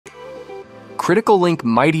Critical Link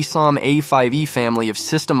MitySOM-A5E family of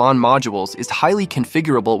system-on modules is highly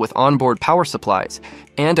configurable with onboard power supplies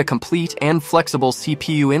and a complete and flexible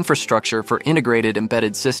CPU infrastructure for integrated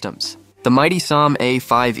embedded systems. The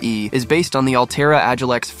MitySOM-A5E is based on the Altera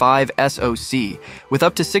Agilex 5 SoC with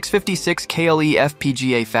up to 656 KLE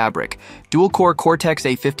FPGA fabric, dual-core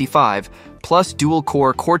Cortex-A55, plus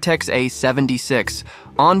dual-core Cortex-A76,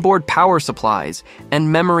 onboard power supplies,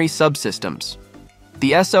 and memory subsystems.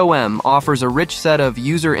 The SOM offers a rich set of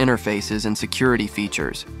user interfaces and security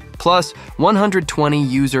features, plus 120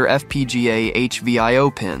 user FPGA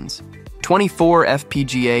HVIO pins, 24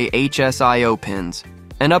 FPGA HSIO pins,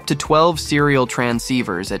 and up to 12 serial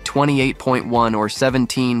transceivers at 28.1 or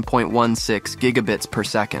 17.16 gigabits per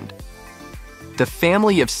second. The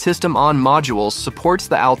family of system-on modules supports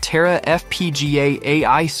the Altera FPGA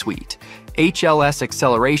AI Suite, HLS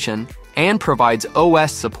acceleration, and provides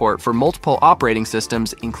OS support for multiple operating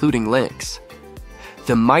systems, including Linux.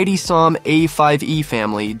 The MitySOM-A5E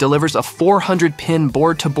family delivers a 400-pin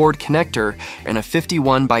board-to-board connector and a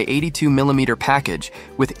 51 by 82mm package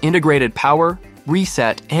with integrated power,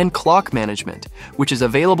 reset, and clock management, which is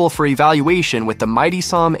available for evaluation with the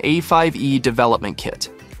MitySOM-A5E development kit.